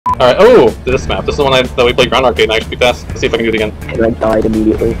Alright, oh, this map. This is the one that we played Ground Arcade, and I actually fast. Let's see if I can do it again. And I died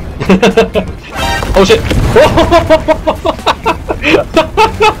immediately. Oh shit!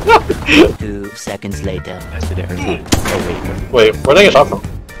 2 seconds later. Wait, where did I get shot from?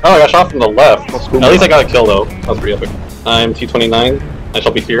 Oh, I got shot from the left. At least I got a kill though. That was pretty epic. I'm T29. I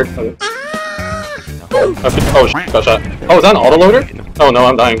shall be feared. Okay. Oh shit, got shot. Oh, is that an autoloader? Oh no,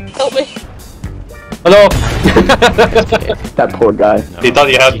 I'm dying. Help me. Hello! That poor guy. He thought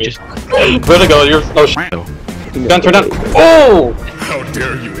he had me. Where'd it go? You're. Oh shit. Turn down. Oh! How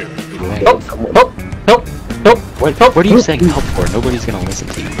dare you hit me? Help! Help! Help! Help! What are you saying help for? Nobody's gonna listen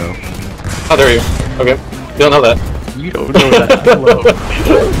to you, bro. How dare you? Okay. You don't know that. You don't know that. Hello.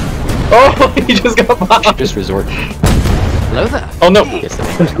 Oh, he just got popped. Just resort. Hello there. Oh no. Yes,